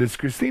 but as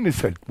Christina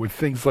said, with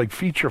things like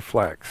feature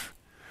flags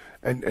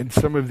and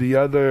some of the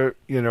other,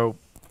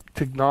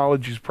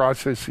 technologies,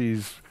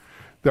 processes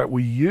that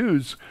we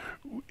use,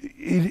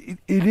 it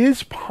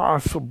is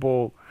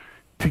possible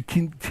to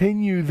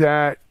continue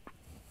the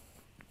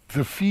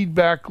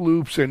feedback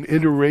loops and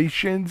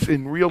iterations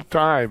in real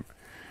time,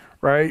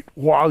 right?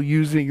 While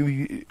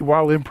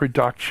in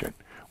production.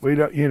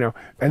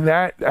 And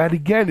that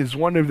again is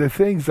one of the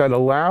things that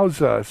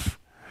allows us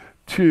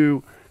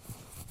to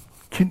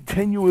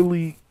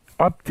continually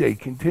update,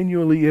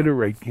 continually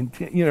iterate,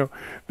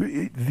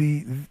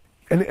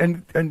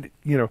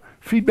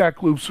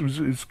 feedback loops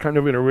is kind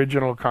of an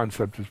original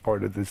concept as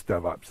part of this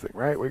DevOps thing,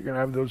 right? We're going to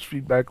have those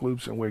feedback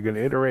loops and we're going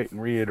to iterate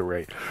and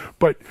reiterate.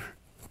 But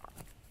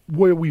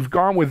where we've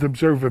gone with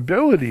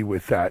observability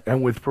with that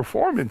and with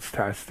performance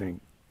testing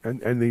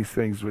and these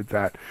things with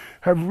that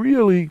have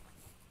really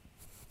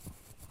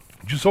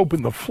just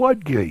opened the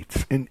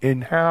floodgates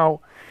in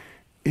how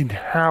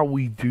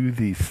we do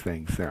these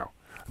things now.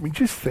 I mean,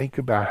 just think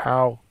about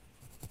how,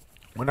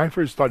 when I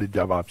first started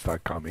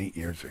DevOps.com 8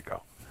 years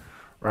ago,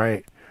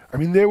 right? I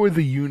mean, there were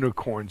the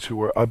unicorns who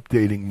were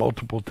updating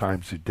multiple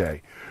times a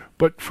day.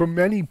 But for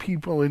many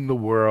people in the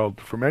world,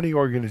 for many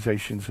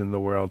organizations in the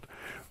world,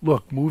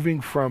 look,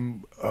 moving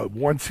from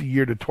once a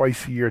year to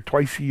twice a year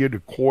to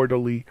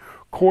quarterly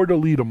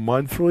to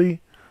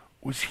monthly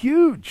was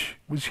huge.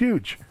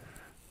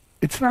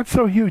 It's not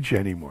so huge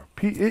anymore.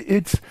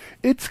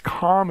 It's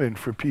common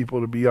for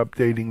people to be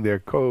updating their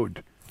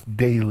code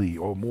daily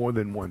or more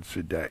than once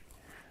a day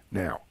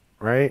now,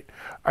 right?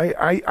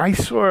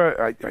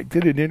 I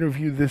did an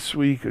interview this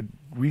week, a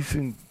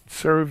recent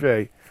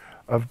survey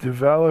of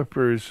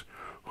developers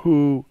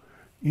who,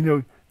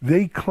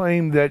 they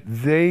claim that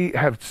they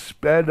have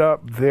sped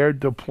up their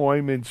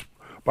deployments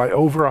by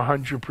over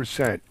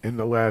 100% in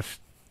the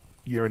last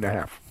year and a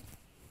half.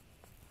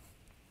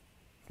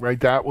 Right?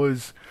 That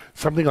was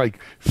something like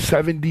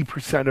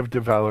 70% of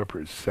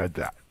developers said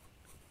that.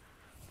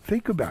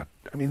 Think about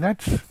it. I mean,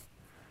 that's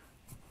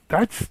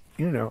a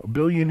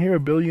billion here, a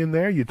billion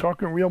there. You're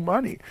talking real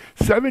money.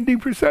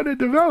 70% of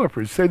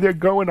developers say they're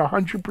going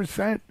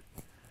 100%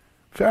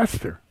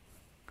 faster.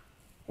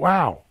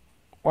 Wow.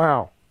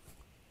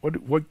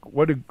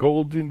 What a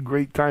golden,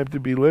 great time to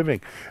be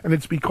living. And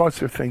it's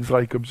because of things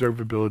like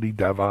observability,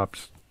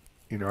 DevOps,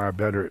 are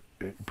better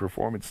at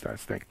performance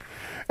testing.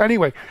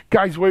 Anyway,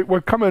 guys,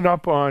 we're coming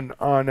up on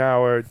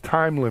our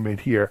time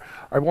limit here.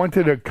 I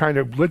wanted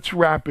to let's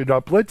wrap it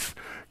up.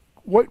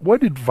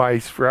 What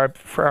advice for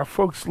our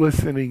folks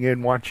listening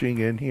in, watching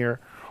in here,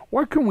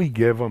 what can we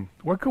give them?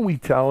 What can we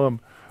tell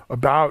them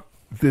about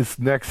this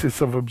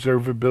nexus of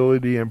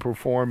observability and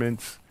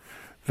performance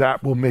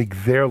that will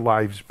make their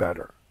lives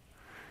better?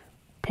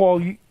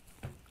 Paul,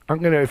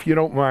 if you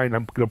don't mind,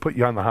 I'm gonna put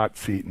you on the hot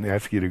seat and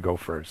ask you to go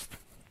first.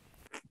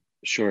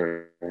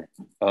 Sure.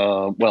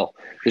 Well,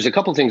 there's a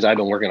couple things I've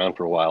been working on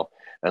for a while,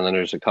 and then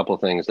there's a couple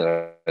things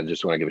that I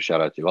just want to give a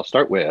shout out to. I'll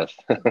start with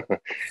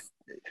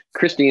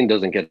Christine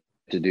doesn't get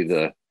to do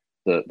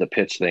the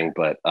pitch thing,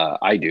 but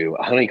I do.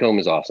 Honeycomb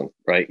is awesome,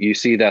 right? You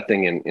see that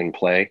thing in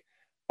play,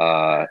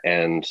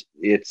 and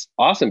it's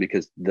awesome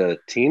because the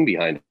team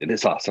behind it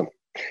is awesome.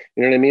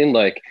 You know what I mean?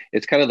 Like,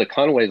 it's kind of the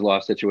Conway's Law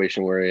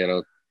situation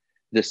where,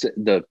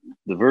 the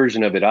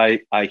version of it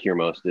I hear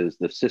most is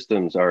the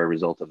systems are a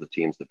result of the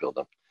teams that build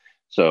them.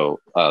 So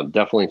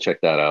definitely check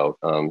that out.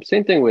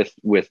 Same thing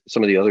with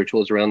some of the other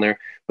tools around there,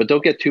 but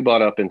don't get too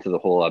bought up into the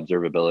whole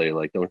observability.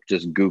 Like, don't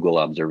just Google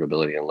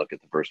observability and look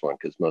at the first one,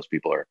 because most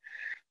people are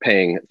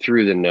paying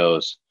through the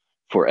nose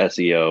for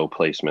SEO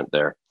placement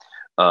there.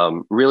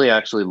 Really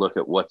actually look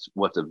at what's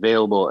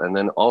available, and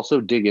then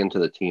also dig into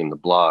the team, the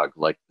blog,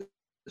 like the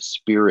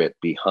spirit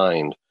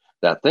behind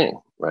that thing,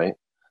 right?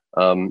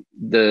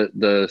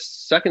 The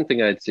second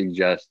thing I'd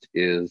suggest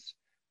is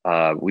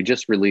we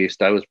just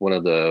released, I was one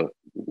of the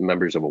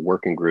members of a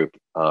working group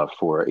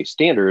for a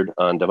standard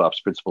on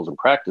DevOps principles and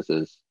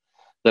practices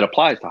that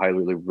applies to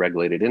highly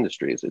regulated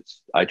industries.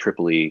 It's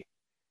IEEE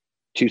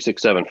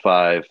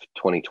 2675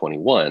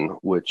 2021,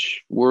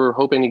 which we're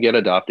hoping to get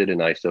adopted in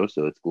ISO,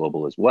 so it's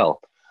global as well.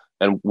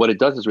 And what it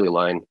does is really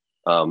align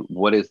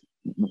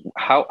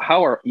how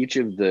are each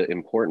of the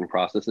important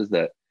processes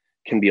that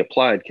can be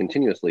applied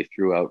continuously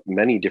throughout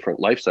many different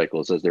life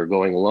cycles as they're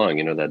going along.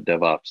 You know, that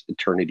DevOps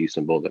eternity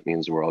symbol that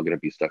means we're all going to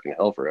be stuck in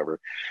hell forever,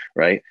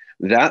 right?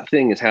 That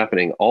thing is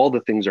happening. All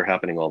the things are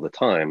happening all the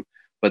time,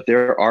 but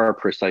there are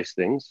precise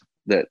things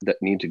that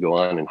need to go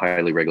on in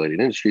highly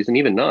regulated industries, and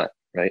even not,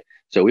 right?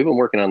 So we've been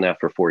working on that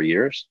for 4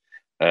 years,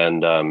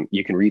 and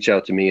you can reach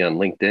out to me on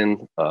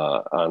LinkedIn,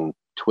 on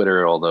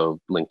Twitter,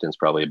 although LinkedIn's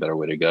probably a better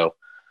way to go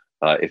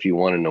if you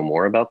want to know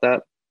more about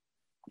that.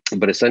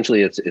 But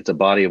essentially, it's a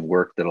body of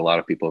work that a lot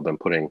of people have been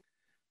putting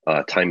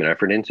time and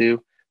effort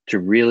into to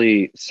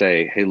really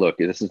say, hey, look,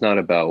 this is not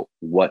about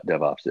what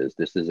DevOps is.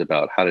 This is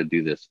about how to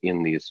do this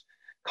in these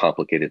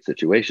complicated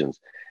situations.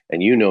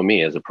 And you know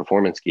me as a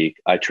performance geek,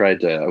 I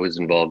was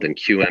involved in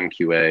QM,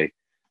 QA,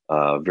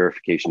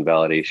 verification,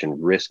 validation,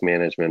 risk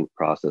management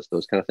process,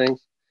 those kind of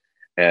things.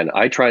 And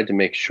I tried to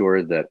make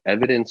sure that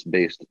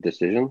evidence-based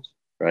decisions,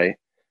 right,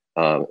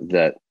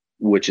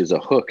 which is a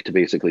hook to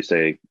basically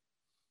say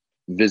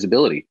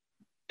visibility,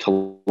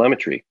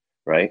 telemetry,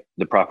 right,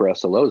 the proper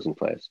SLOs in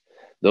place.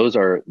 Those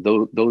are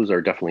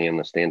definitely in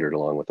the standard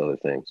along with other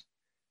things.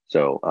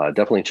 So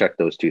definitely check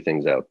those two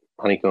things out,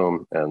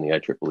 Honeycomb and the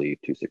IEEE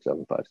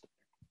 2675.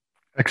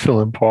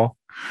 Excellent, Paul.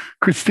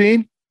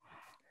 Christine?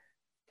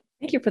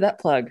 Thank you for that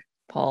plug,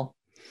 Paul.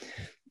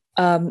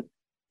 The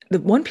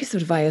one piece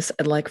of advice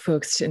I'd like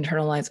folks to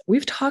internalize,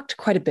 we've talked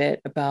quite a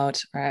bit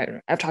about,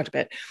 I've talked a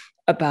bit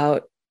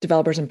about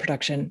developers in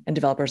production and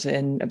developers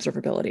in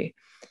observability.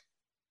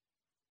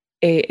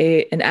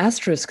 An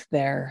asterisk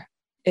there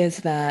is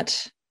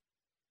that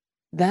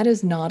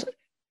is not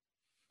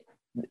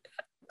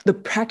the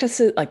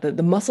practices, like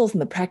the muscles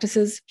and the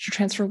practices should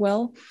transfer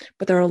well,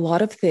 but there are a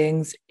lot of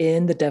things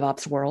in the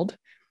DevOps world,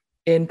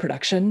 in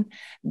production,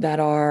 that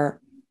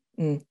are,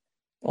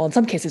 well, in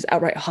some cases,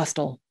 outright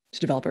hostile to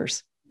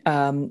developers.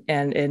 And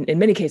in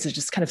many cases,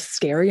 just kind of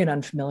scary and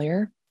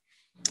unfamiliar.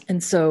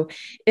 And so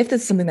if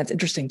this is something that's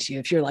interesting to you,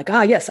 if you're like,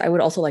 yes, I would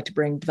also like to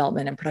bring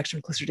development and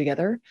production closer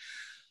together,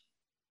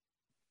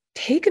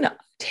 take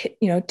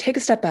a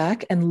step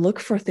back and look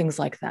for things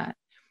like that.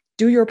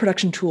 Do your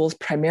production tools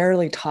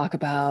primarily talk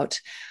about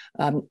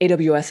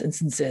AWS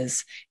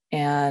instances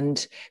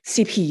and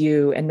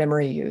CPU and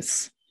memory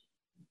use?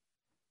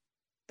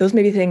 Those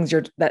may be things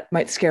that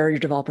might scare your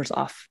developers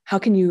off. How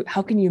can you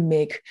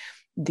make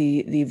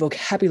the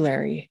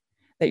vocabulary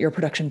that your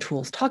production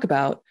tools talk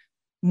about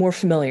more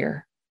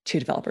familiar to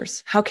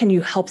developers? How can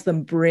you help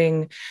them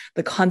bring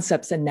the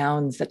concepts and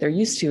nouns that they're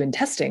used to in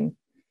testing,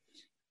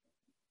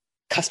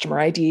 customer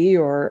ID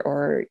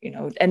or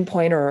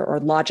endpoint or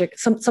logic,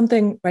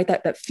 something, right,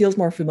 that feels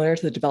more familiar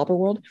to the developer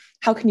world?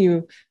 How can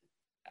you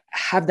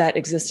have that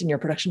exist in your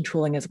production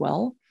tooling as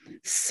well,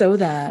 so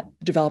that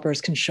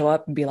developers can show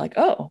up and be like,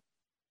 oh,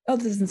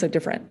 this isn't so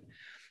different?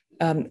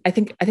 I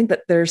think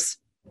that there's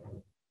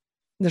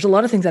a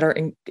lot of things that are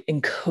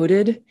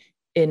encoded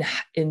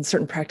in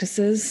certain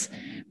practices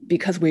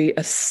because we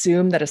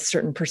assume that a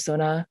certain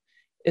persona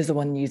is the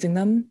one using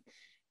them,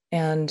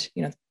 and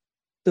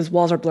those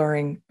walls are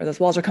blurring, or those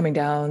walls are coming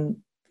down,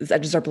 those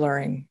edges are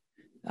blurring.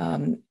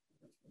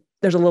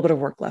 There's a little bit of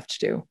work left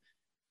to do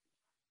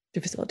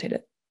to facilitate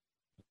it.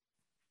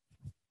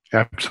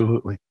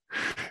 Absolutely.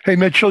 Hey,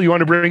 Mitchell, you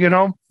want to bring it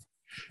home?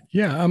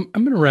 Yeah, I'm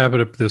going to wrap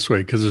it up this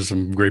way because there's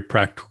some great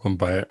practical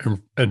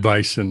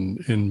advice.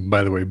 And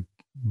by the way,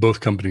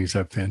 both companies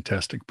have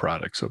fantastic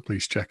products, so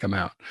please check them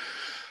out.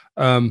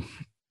 I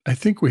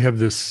think we have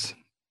this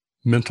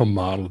mental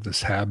model,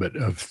 this habit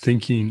of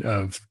thinking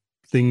of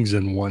things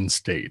in one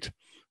state.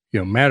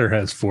 Matter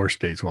has 4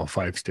 states, well,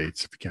 5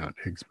 states if you count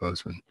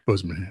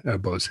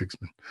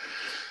Bose-Higgsman.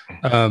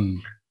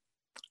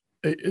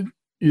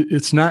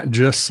 It's not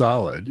just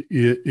solid.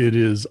 It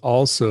is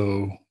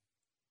also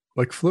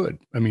like fluid.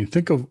 I mean,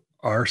 think of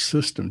our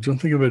systems. Don't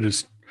think of it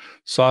as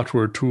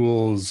software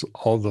tools,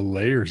 all the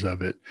layers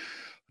of it.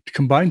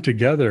 Combined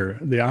together,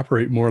 they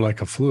operate more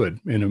like a fluid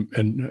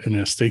in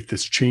a state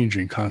that's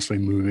changing,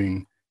 constantly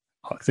moving.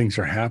 Things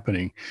are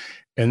happening.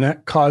 And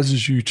that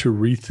causes you to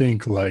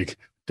rethink, like,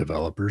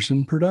 developers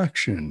in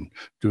production,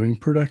 doing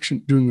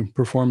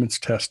performance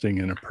testing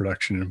in a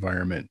production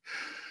environment.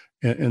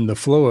 And the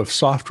flow of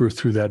software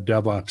through that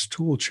DevOps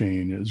tool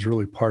chain is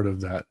really part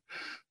of that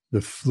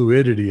the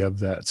fluidity of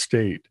that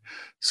state.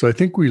 So I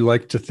think we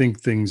like to think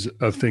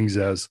of things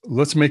as,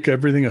 let's make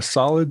everything a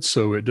solid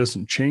so it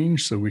doesn't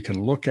change, so we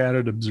can look at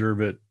it,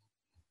 observe it,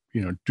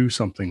 do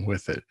something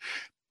with it.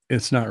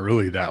 It's not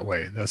really that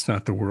way. That's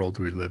not the world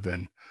we live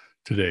in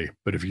today.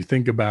 But if you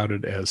think about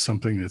it as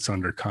something that's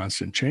under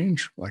constant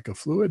change, like a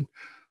fluid,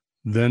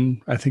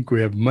 then I think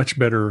we have much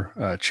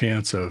better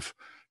chance of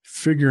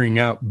figuring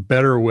out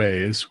better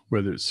ways,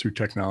 whether it's through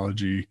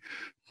technology,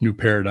 new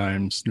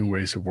paradigms, new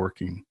ways of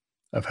working,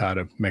 of how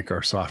to make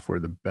our software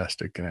the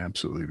best it can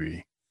absolutely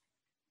be.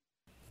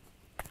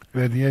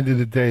 And at the end of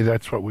the day,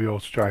 that's what we all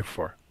strive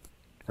for,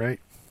 right?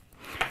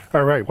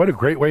 All right, what a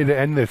great way to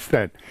end this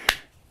then.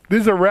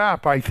 This is a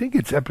wrap. I think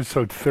it's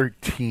episode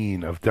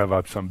 13 of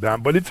DevOps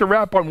Unbound, but it's a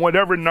wrap on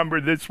whatever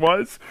number this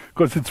was,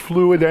 because it's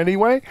fluid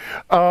anyway.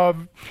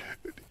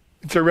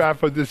 It's a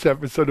wrap on this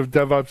episode of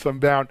DevOps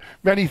Unbound.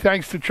 Many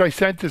thanks to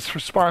Tricentis for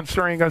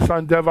sponsoring us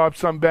on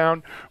DevOps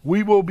Unbound.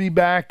 We will be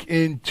back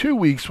in 2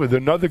 weeks with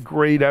another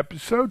great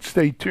episode.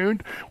 Stay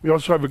tuned. We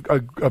also have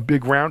a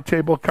big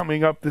roundtable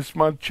coming up this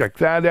month. Check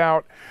that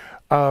out.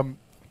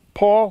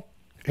 Paul,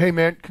 hey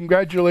man,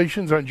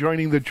 congratulations on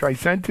joining the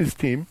Tricentis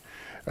team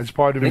as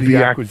part of the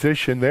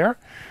acquisition there.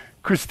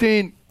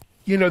 Christine,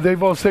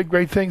 they've all said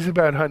great things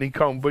about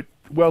Honeycomb, but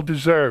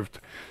well-deserved.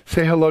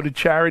 Say hello to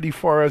Charity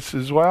for us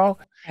as well.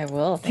 I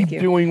will. Thank you.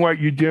 Keep doing what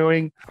you're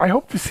doing. I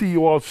hope to see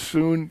you all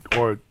soon,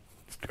 or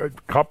a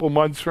couple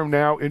months from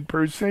now in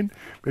person.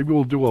 Maybe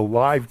we'll do a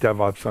live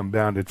DevOps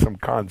Unbound at some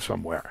con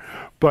somewhere.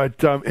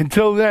 But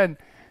until then,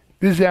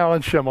 this is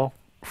Alan Schimmel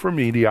for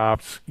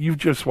MediaOps. You've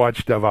just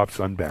watched DevOps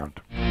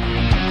Unbound.